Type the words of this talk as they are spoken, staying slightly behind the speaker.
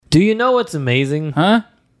Do you know what's amazing? Huh?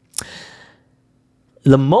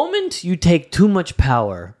 The moment you take too much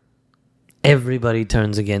power, everybody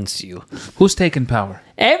turns against you. Who's taking power?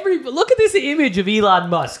 Look at this image of Elon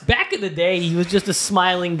Musk. Back in the day, he was just a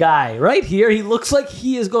smiling guy. Right here, he looks like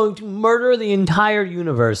he is going to murder the entire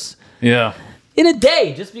universe. Yeah. In a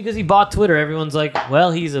day, just because he bought Twitter, everyone's like,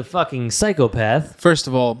 well, he's a fucking psychopath. First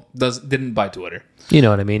of all, didn't buy Twitter. You know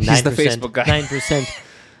what I mean? He's the Facebook guy. 9%.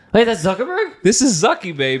 Wait, that's Zuckerberg? This is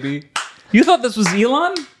Zucky, baby. You thought this was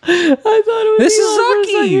Elon? I thought it was This is Elon for a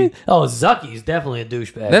Zucky. second. Oh, Zucky's definitely a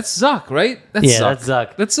douchebag. That's Zuck, right? That's Yeah, Zuck. that's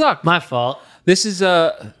Zuck. That's Zuck. My fault. This is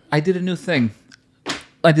I did a new thing.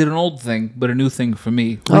 I did an old thing, but a new thing for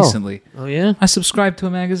me recently. Oh, yeah? I subscribed to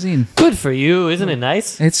a magazine. Good for you. Isn't it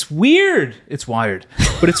nice? It's weird. It's wired,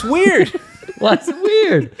 but it's weird. What's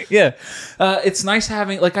weird? Yeah. It's nice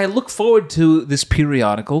having, I look forward to this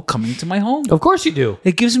periodical coming to my home. Of course you do.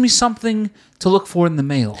 It gives me something to look for in the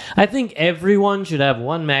mail. I think everyone should have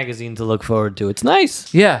one magazine to look forward to. It's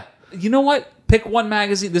nice. Yeah. You know what? Pick one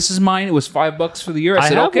magazine. This is mine. It was $5 for the year. I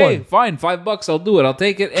said, have okay, one. fine, $5. I'll do it. I'll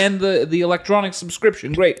take it. And the electronic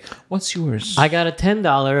subscription. Great. What's yours? I got a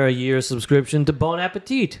 $10 a year subscription to Bon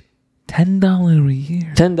Appetit. $10 a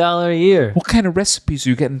year. $10 a year. What kind of recipes are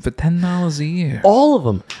you getting for $10 a year? All of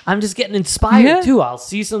them. I'm just getting inspired Yeah. too. I'll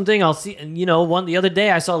see something. I'll see, and one the other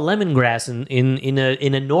day I saw lemongrass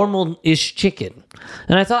in a normal-ish chicken,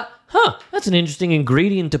 and I thought, that's an interesting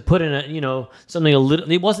ingredient to put in something a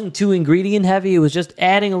little. It wasn't too ingredient heavy. It was just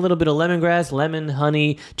adding a little bit of lemongrass, lemon,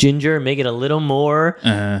 honey, ginger, make it a little more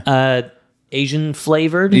Asian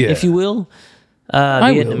flavored, Yeah. if you will,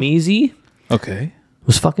 I will. Vietnamese. Okay. It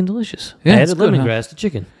was fucking delicious. Yeah, I it's added good, huh? lemongrass to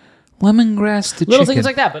chicken. Lemongrass to Little chicken. things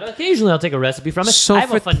like that, but occasionally I'll take a recipe from it. So I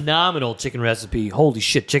have a for- phenomenal chicken recipe. Holy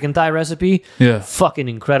shit, chicken thigh recipe. Yeah. Fucking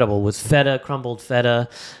incredible with feta, crumbled feta,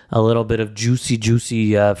 a little bit of juicy,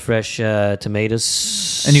 fresh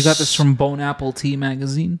tomatoes. And you got this from Bone Apple Tea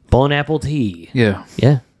magazine? Bon Apple Tea. Yeah.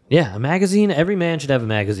 Yeah, a magazine. Every man should have a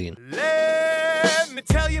magazine. Let me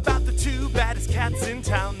tell you about the two baddest cats in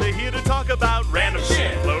town. They're here to talk about random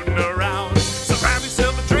shit floating around. So grab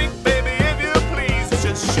yourself a drink, baby, if you please. It's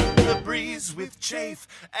just shooting the breeze with Chafe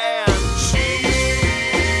and Cheese.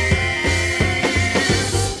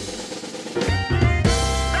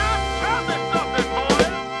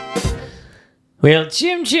 Well,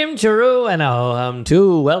 chim chiroo and a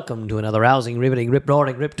too. Welcome to another rousing, riveting,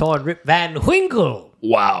 rip-roaring, rip-torn, Rip Van Winkle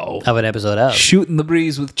Wow. of an episode of Shooting the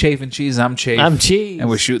breeze with Chafe and Cheese. I'm Chafe. I'm Cheese. And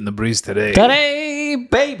we're shooting the breeze today. Today,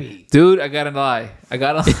 baby. Dude, I gotta lie.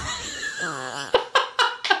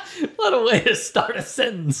 What a way to start a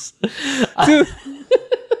sentence. Dude.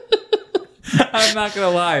 I'm not gonna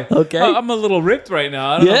lie. Okay. I'm a little ripped right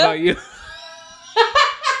now. I don't know Yeah? about you.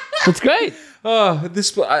 That's great. Oh,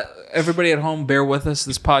 everybody at home, bear with us.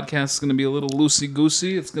 This podcast is going to be a little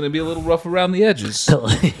loosey-goosey. It's going to be a little rough around the edges.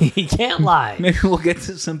 You can't lie. Maybe we'll get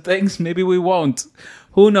to some things. Maybe we won't.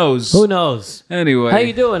 Who knows? Who knows? Anyway. How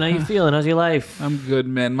you doing? How you feeling? How's your life? I'm good,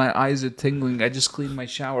 man. My eyes are tingling. I just cleaned my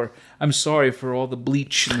shower. I'm sorry for all the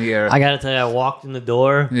bleach in the air. I gotta tell you, I walked in the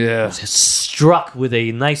door. Yeah. Struck with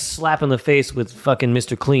a nice slap in the face with fucking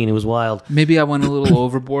Mr. Clean. It was wild. Maybe I went a little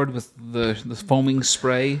overboard with the foaming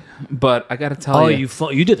spray, but I got to tell Oh, you.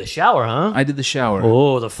 you did the shower, huh? I did the shower.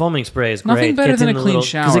 Oh, the foaming spray is great. Nothing better Gets than in a the clean Because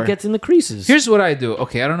shower. it gets in the creases. Here's what I do.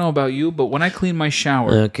 Okay, I don't know about you, but when I clean my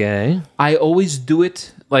shower, Okay. I always do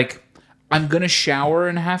it like I'm going to shower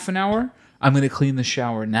in half an hour. I'm going to clean the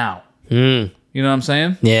shower now. You know what I'm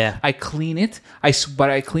saying? Yeah. I clean it. But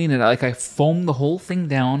I clean it like I foam the whole thing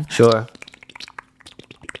down. Sure.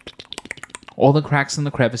 All the cracks and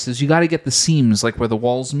the crevices. You got to get the seams, like where the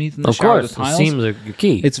walls meet in the Of shower. course. The The tiles. seams are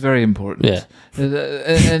key. It's very important. Yeah.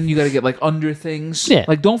 And you got to get like under things. Yeah.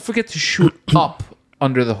 Like don't forget to shoot up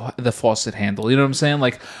under the faucet handle. You know what I'm saying?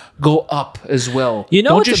 Like go up as well. You know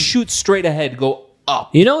don't what's just shoot straight ahead. Go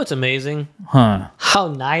up. You know what's amazing? Huh. How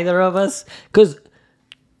neither of us... Because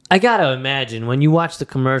I gotta imagine when you watch the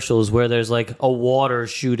commercials where there's like a water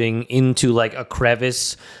shooting into like a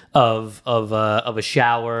crevice of a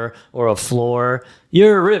shower or a floor,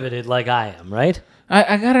 you're riveted like I am, right?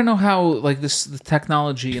 I gotta know how like the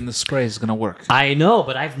technology in the spray is gonna work. I know,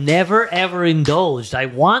 but I've never ever indulged. I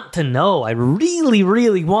want to know. I really,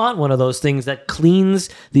 really want one of those things that cleans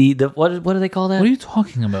the what do they call that? What are you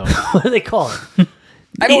talking about? What do they call it?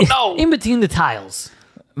 I don't know. In between the tiles.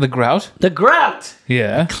 The grout? The grout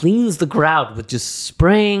Yeah. cleans the grout with just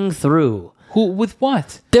spraying through. Who with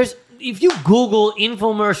what? If you Google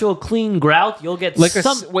infomercial clean grout, you'll get Like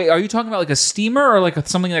some wait, are you talking about like a steamer or like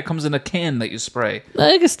something that comes in a can that you spray?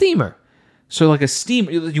 like a steamer. So like a steam,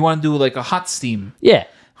 you want to do like a hot steam. Yeah.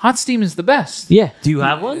 Hot steam is the best. Yeah. Do you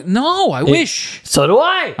have one? No, I wish. So do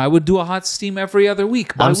I. I would do a hot steam every other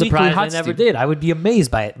week. I'm Bi-weekly surprised I hot never steam. did. I would be amazed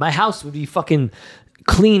by it. My house would be fucking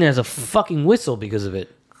clean as a fucking whistle because of it.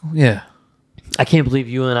 Yeah. I can't believe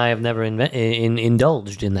you and I have never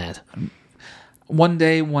indulged in that. One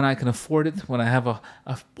day when I can afford it, when I have a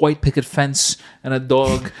white picket fence and a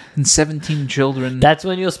dog and 17 children. That's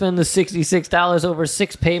when you'll spend the $66 over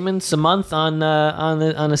 6 payments a month on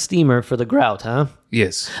a steamer for the grout, huh?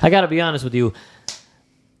 Yes. I got to be honest with you.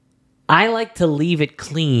 I like to leave it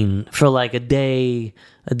clean for like a day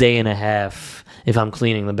and a half if I'm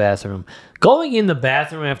cleaning the bathroom. Going in the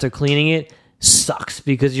bathroom after cleaning it sucks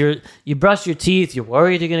because you brush your teeth, you're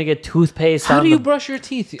worried you're going to get toothpaste. How do you brush your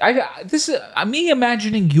teeth? This is me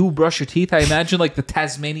imagining you brush your teeth. I imagine like the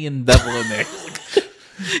Tasmanian devil in there.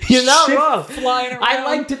 You're not Shit wrong. flying around. I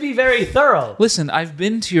like to be very thorough. Listen, I've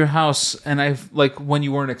been to your house and I've like when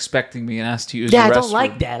you weren't expecting me and asked you to use Yeah, I the don't restroom.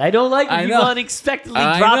 like that. I don't like when I people know. unexpectedly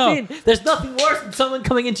I drop know. in. There's nothing worse than someone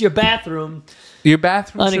coming into your bathroom. Your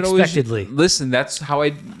bathroom should always Unexpectedly. listen. That's how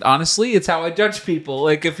I honestly. It's how I judge people.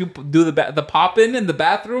 Like if you do the pop in the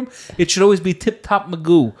bathroom, it should always be tip top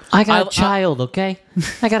Magoo. I got a child, okay?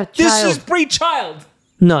 I got a child. This is pre-child.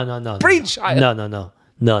 No. Pre-child.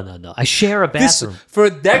 No. I share a This bathroom. for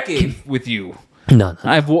a decade with you. No.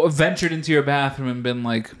 I've ventured into your bathroom and been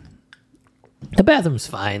like, The bathroom's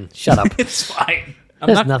fine. Shut up. it's fine.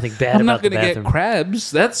 There's nothing bad I'm not about the gonna bathroom. get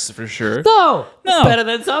crabs. That's for sure. No. No. It's better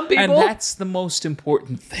than some people. And that's the most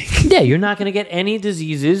important thing. Yeah, you're not going to get any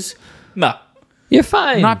diseases. No, You're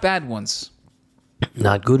fine. not bad ones.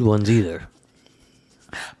 Not good ones either.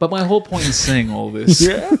 But my whole point in saying all this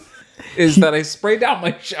is that I sprayed out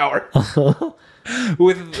my shower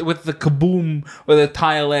with the Kaboom or the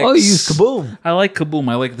Tile X. Oh, you use Kaboom. I like Kaboom.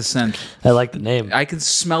 I like the scent. I like the name. I can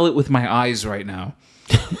smell it with my eyes right now.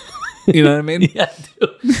 You know what I mean? Yeah,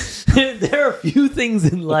 dude. There are a few things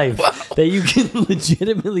in life that you can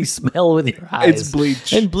legitimately smell with your eyes. It's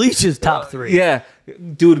bleach. And bleach is top 3. Yeah,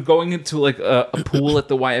 dude, going into like a pool at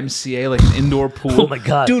the YMCA, like an indoor pool. Oh my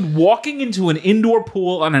God. Dude, walking into an indoor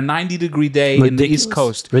pool on a 90-degree day in the East Ridiculous.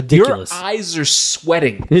 Coast. Ridiculous. Your eyes are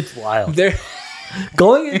sweating. It's wild. They're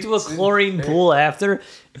Going into a chlorine pool after,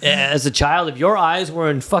 as a child, if your eyes were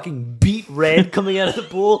in fucking beet red coming out of the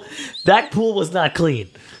pool, that pool was not clean.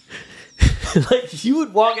 Like, you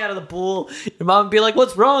would walk out of the pool, your mom would be like,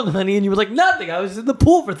 "What's wrong, honey?" And you were like, "Nothing. I was in the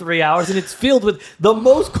pool for 3 hours, and it's filled with the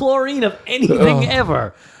most chlorine of anything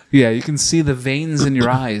ever." Yeah, you can see the veins in your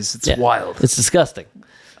eyes. It's Yeah. wild. It's disgusting.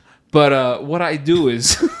 But what I do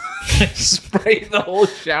is I spray the whole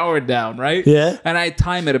shower down, right? Yeah. And I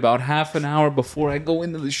time it about half an hour before I go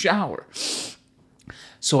into the shower.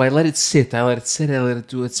 So I let it sit. I let it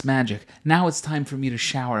do its magic. Now it's time for me to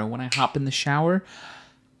shower. And when I hop in the shower,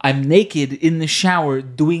 I'm naked in the shower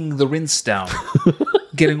doing the rinse down.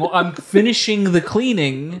 I'm finishing the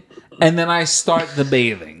cleaning, and then I start the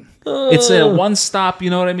bathing. It's a one stop, you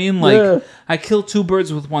know what I mean? Like, Yeah. I kill 2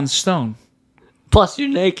 birds with 1 stone. Plus, you're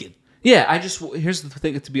naked. Yeah, here's the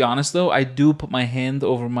thing, to be honest though, I do put my hand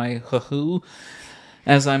over my hoo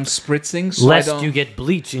as I'm spritzing, so Lest I don't you get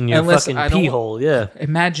bleach in your Unless fucking I don't- pee hole. Yeah.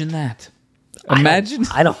 imagine that. Imagine.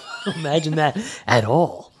 I don't imagine that at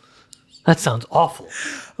all. That sounds awful.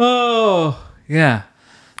 Oh, yeah.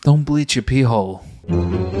 Don't bleach your pee hole.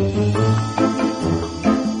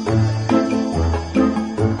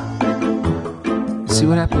 See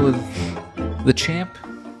what happened with the champ?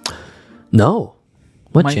 No.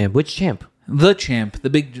 What My- champ? Which champ? The champ, the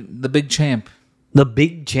big champ. The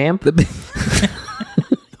big champ? The big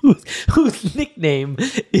whose nickname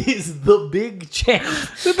is the big champ.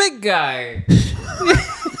 the big guy.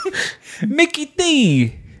 Mickey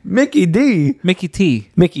T. Mickey D. Mickey T.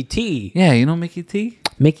 Mickey T. Yeah, you know Mickey T?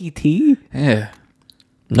 Mickey T? Yeah.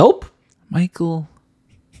 Nope. Michael.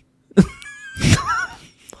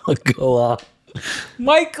 Go on.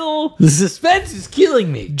 Michael The suspense is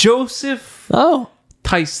killing me. Joseph Oh.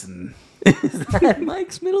 Tyson. Is that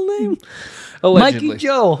Mike's middle name? Allegedly. Mikey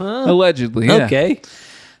Joe, huh? Allegedly, yeah. Okay.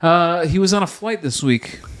 He was on a flight this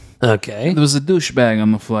week. Okay. There was a douchebag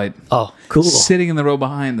on the flight. Oh, cool. Sitting in the row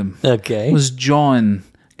behind him. Okay. Was John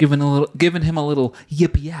giving him a little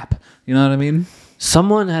yip yap. You know what I mean?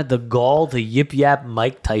 Someone had the gall to yip yap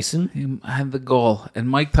Mike Tyson. He had the goal, and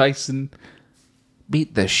Mike Tyson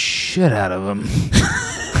beat the shit out of him.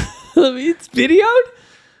 I mean, it's videoed?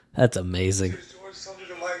 That's amazing. George Thunder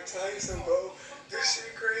to Mike Tyson, bro. This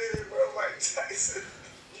shit crazy, bro. Mike Tyson.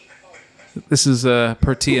 This is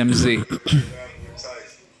per TMZ.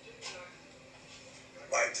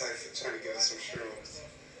 Mike Tyson trying to get us some shrooms.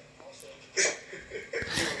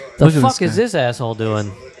 The Look at fuck this is guy. this asshole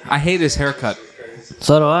doing? I hate his haircut.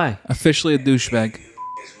 So do I. Officially a douchebag.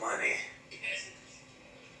 Is money.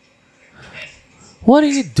 What are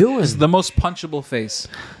you doing? The most punchable face.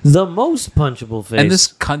 The most punchable face. And this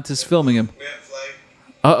cunt is filming him. We had a flight.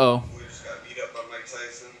 Uh-oh. We just got beat up by Mike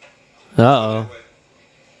Tyson. Uh-oh.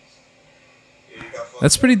 Yeah, you got fucked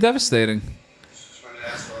That's up. pretty devastating. Just trying to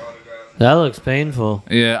ask for an autograph. That looks painful.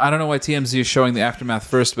 Yeah, I don't know why TMZ is showing the aftermath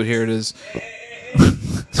first, but here it is.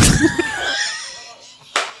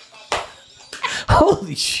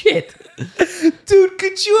 Holy shit. Dude,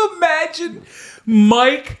 could you imagine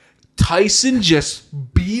Mike Tyson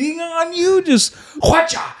just beating on you? Just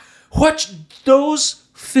whatcha? What? Those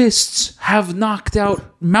fists have knocked out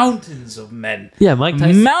mountains of men. Yeah, Mike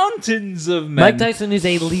Tyson. Mountains of men. Mike Tyson is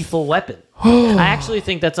a lethal weapon. I actually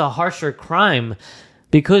think that's a harsher crime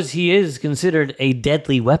because he is considered a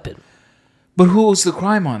deadly weapon. But who was the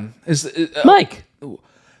crime on? Mike,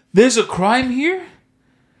 There's a crime here?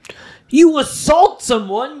 you assault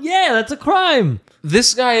someone? Yeah, that's a crime.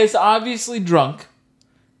 This guy is obviously drunk.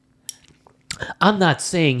 I'm not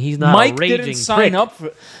saying he's not Mike a raging didn't sign prick. up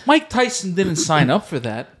for Mike Tyson didn't sign up for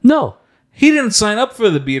that. No. He didn't sign up for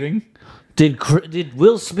the beating. Did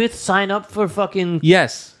Will Smith sign up for fucking...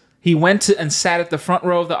 Yes. He went to and sat at the front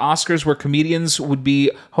row of the Oscars where comedians would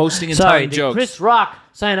be hosting and Sorry, telling did jokes. Chris Rock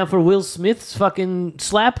sign up for Will Smith's fucking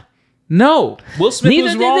slap? No. Will Smith Neither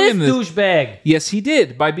was did wrong this in this. douchebag. Yes, he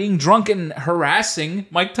did. By being drunk and harassing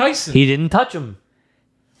Mike Tyson. He didn't touch him.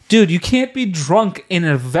 Dude, you can't be drunk in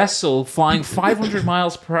a vessel flying 500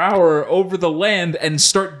 miles per hour over the land and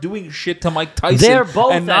start doing shit to Mike Tyson. They're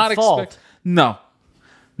both and not at fault. expect. No.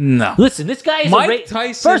 No. Listen, this guy is Mike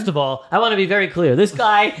Tyson- First of all, I want to be very clear. This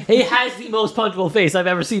guy, he has the most punchable face I've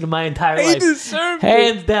ever seen in my entire He life. deserved it.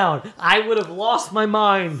 Hands down. I would have lost my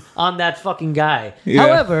mind on that fucking guy. Yeah.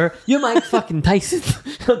 However, you're Mike fucking Tyson.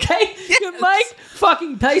 Okay? You're Mike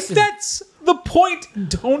fucking Tyson. That's the point.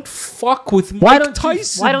 Don't fuck with Mike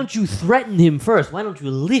Tyson. Why don't you threaten him first? Why don't you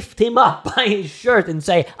lift him up by his shirt and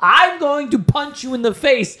say, I'm going to punch you in the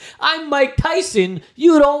face. I'm Mike Tyson.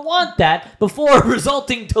 You don't want that, before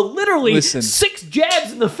resulting to literally Listen. 6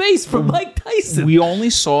 jabs in the face from Mike Tyson. We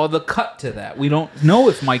only saw the cut to that. We don't know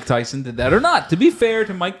if Mike Tyson did that or not. To be fair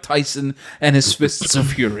to Mike Tyson and his fists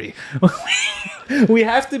of fury, we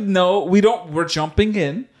have to know. We're jumping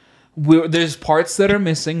in. There's parts that are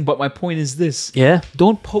missing, but my point is this: Yeah?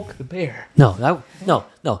 don't poke the bear. No.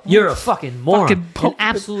 You're a fucking moron. Fucking An poke the-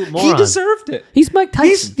 absolute moron. He deserved it. He's Mike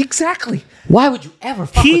Tyson. Exactly. Why would you ever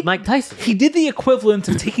fuck with Mike Tyson? He did the equivalent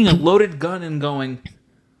of taking a loaded gun and going.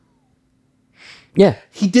 Yeah.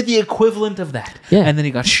 He did the equivalent of that. Yeah. And then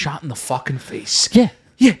he got shot in the fucking face. Yeah.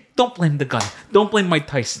 Yeah. Don't blame the gun. Don't blame Mike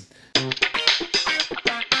Tyson.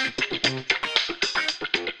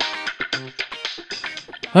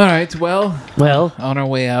 All right. Well, Well, on our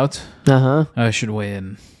way out, uh-huh. I should weigh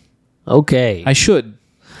in. Okay. I should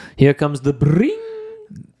Here comes the bring.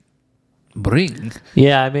 bring.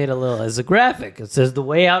 Yeah, I made a little, as a graphic. It says the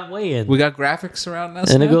way out, way in. We got graphics around us,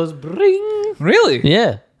 And it now? goes bring. Really?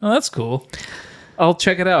 Yeah. Oh, that's cool. I'll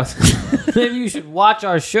check it out. Maybe you should watch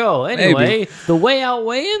our show. Anyway, the way out,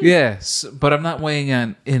 way in? Yes, but I'm not weighing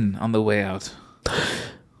in on the way out.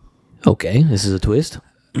 Okay, this is a twist.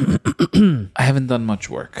 I haven't done much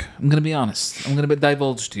work. I'm gonna be honest. I'm gonna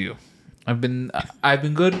divulge to you. I've been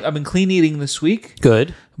good. I've been clean eating this week,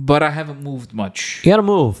 Good. but I haven't moved much. You gotta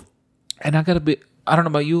move. And I don't know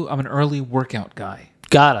about you. I'm an early workout guy,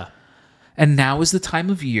 Gotta. and now is the time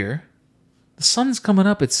of year. The sun's coming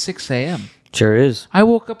up at 6 a.m. Sure is. I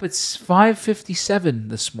woke up at 5:57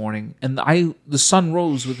 this morning, and the sun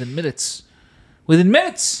rose within minutes. Within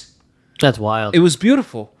minutes, That's wild. it was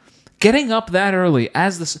beautiful. Getting up that early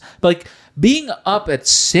being up at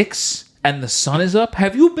 6 and the sun is up.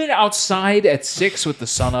 Have you been outside at 6 with the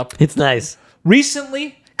sun up It's nice.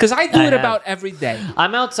 recently? Because I do I it have. about every day,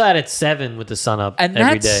 I'm outside at 7 with the sun up and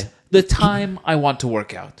every that's day. the time I want to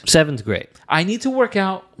work out. 7's great. I need to work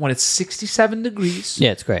out when it's 67 degrees.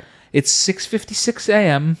 Yeah, it's great. It's 6:56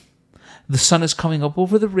 a.m. The sun is coming up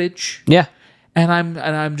over the ridge. Yeah. And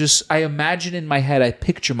I imagine in my head, I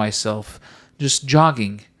picture myself just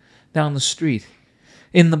jogging down the street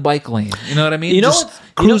in the bike lane. You know what I mean? You know just what's-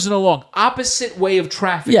 cruising along. Opposite way of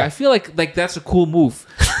traffic. Yeah. I feel like that's a cool move.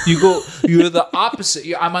 You're the opposite.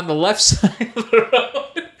 I'm on the left side of the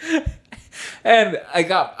road. And I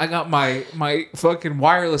got my fucking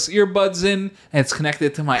wireless earbuds in, and it's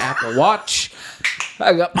connected to my Apple Watch.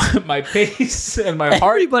 I got my pace and my heart.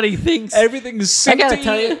 Everybody thinks. Everything's synced. I gotta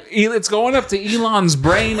tell you. It's going up to Elon's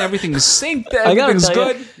brain. Everything's synced. gotta Everything's tell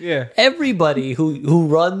you. good. Yeah. Everybody who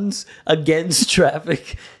runs against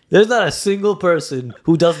traffic There's not a single person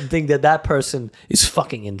who doesn't think that person is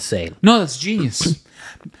fucking insane. No, that's genius.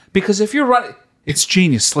 Because if you're running, it's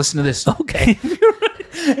genius. Listen to this. Okay.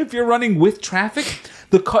 If you're running with traffic,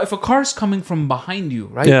 if a car's coming from behind you,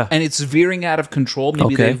 right? Yeah. And it's veering out of control,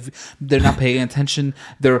 maybe Okay. they're not paying attention.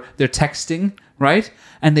 They're texting, right?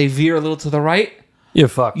 And they veer a little to the right. You're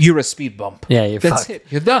fucked. You're a speed bump. Yeah, you're That's fucked. it.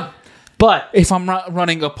 You're done. But If I'm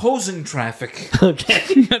running opposing traffic,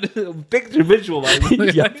 okay. picture visualize.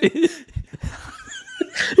 Yep.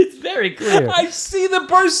 It's very clear. I see the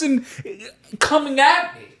person coming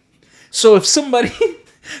at me. So if somebody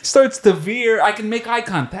starts to veer, I can make eye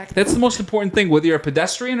contact. That's the most important thing, whether you're a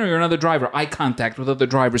pedestrian or you're another driver. Eye contact with other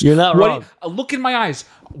drivers. You're not wrong. Look in my eyes.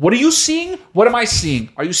 What are you seeing? What am I seeing?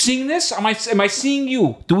 Are you seeing this? Am I seeing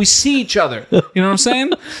you? Do we see each other? You know what I'm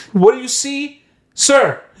saying? What do you see,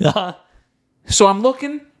 sir? So I'm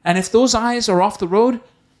looking, and if those eyes are off the road,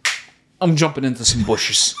 I'm jumping into some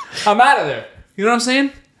bushes. I'm out of there. You know what I'm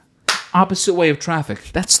saying? Opposite way of traffic.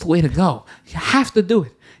 That's the way to go. You have to do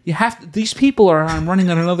it. You have to. These people are running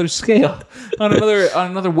on another scale, on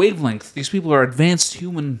another wavelength. These people are advanced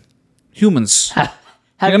humans. Have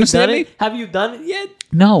You you understand done me? it? Have you done it yet?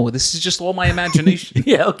 No, this is just all my imagination.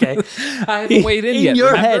 Yeah, okay. I haven't weighed in yet.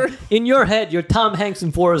 Your remember? in your head, you're Tom Hanks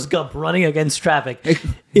and Forrest Gump running against traffic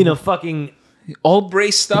in a fucking All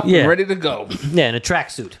braced up Yeah. and ready to go. in a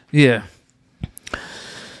tracksuit. Yeah.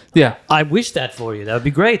 Yeah. I wish that for you. That would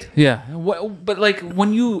be great. Yeah. But like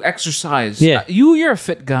when you exercise, Yeah. you're a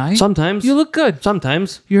fit guy. Sometimes You look good.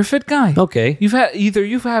 Sometimes. You're a fit guy. Okay. You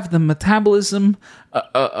have the metabolism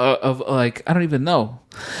of like I don't even know.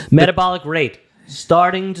 Metabolic rate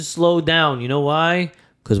starting to slow down. You know why?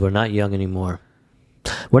 Because we're not young anymore.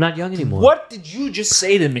 We're not young anymore. What did you just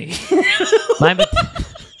say to me? My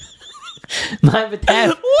my What does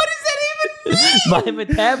that even mean? my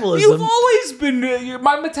metabolism. You've always been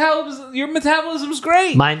your metabolism's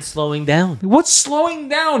great. Mine's slowing down. What's slowing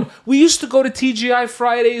down? We used to go to TGI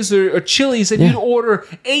Fridays or Chili's, and Yeah. you'd order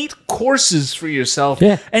 8 courses for yourself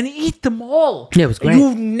Yeah. and eat them all. Yeah, it was great.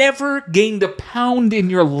 You've never gained a pound in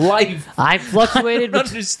your life. I've fluctuated. I don't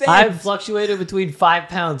understand. I've fluctuated between 5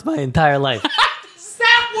 pounds my entire life. Does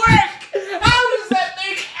that work? How does that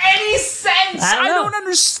make any sense? I don't know.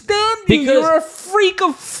 understand you. Because- You're a freak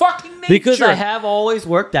of fucking nature. Because I have always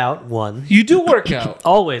worked out. One. You do work out.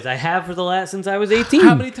 Always. I have for the last since I was 18.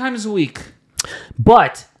 How many times a week?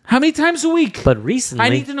 But How many times a week? recently I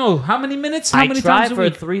need to know how many minutes, how I many try times a for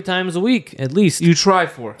week 3 times a week at least. you try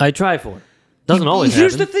for. I try for. Doesn't always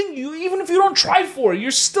Here's happen. the thing: even if you don't try for it,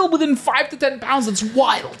 you're still within 5 to 10 pounds. It's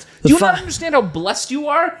wild. Do you not understand how blessed you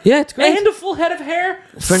are? Yeah, it's great. And a full head of hair.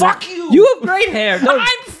 For Fuck now- you. You have great hair. Don't-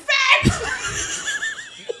 I'm fat.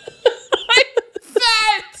 I'm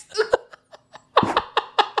fat.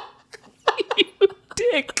 You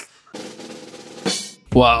dick.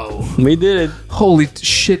 Wow. We did it. Holy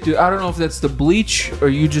shit, dude. I don't know if that's the bleach or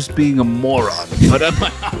you just being a moron. But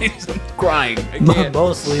my eyes, I'm crying. I can't.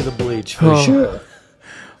 Mostly the bleach, for Oh. sure.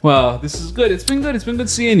 Wow, this is good. It's been good. It's been good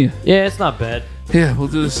seeing you. Yeah, it's not bad. Yeah, we'll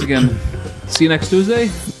do this again. See you next Tuesday.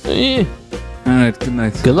 Eh, All right, good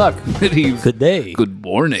night. good luck. Good evening. Good day. Good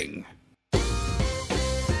morning.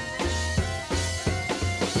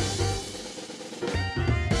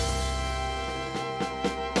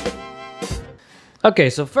 Okay,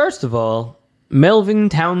 so first of all, Melvin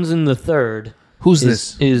Townsend III. Who's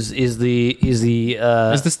is this? is the Is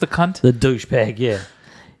this the cunt? the douchebag? Yeah.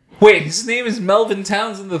 Wait, his name is Melvin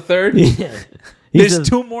Townsend III? Yeah. There's He's a-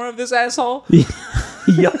 2 more of this asshole?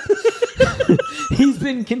 Yup. He's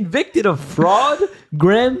been convicted of fraud,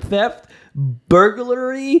 grand theft,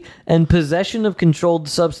 burglary, and possession of controlled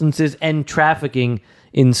substances and trafficking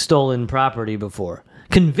in stolen property before.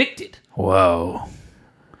 Convicted. Whoa.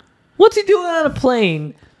 What's he doing on a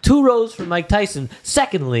plane 2 rows from Mike Tyson?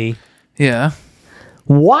 Secondly, Yeah.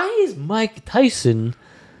 why is Mike Tyson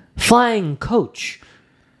flying coach?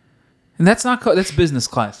 And that's not that's business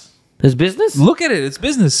class. His business? Look at it. It's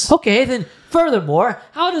business. Okay, then furthermore,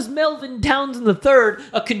 how does Melvin Townsend III,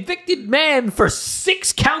 a convicted man for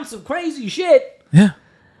 6 counts of crazy shit, Yeah.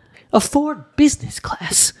 afford business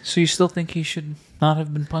class? So you still think he should not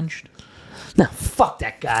have been punched? No, fuck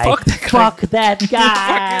that guy. Fuck that guy. Fuck that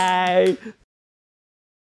guy.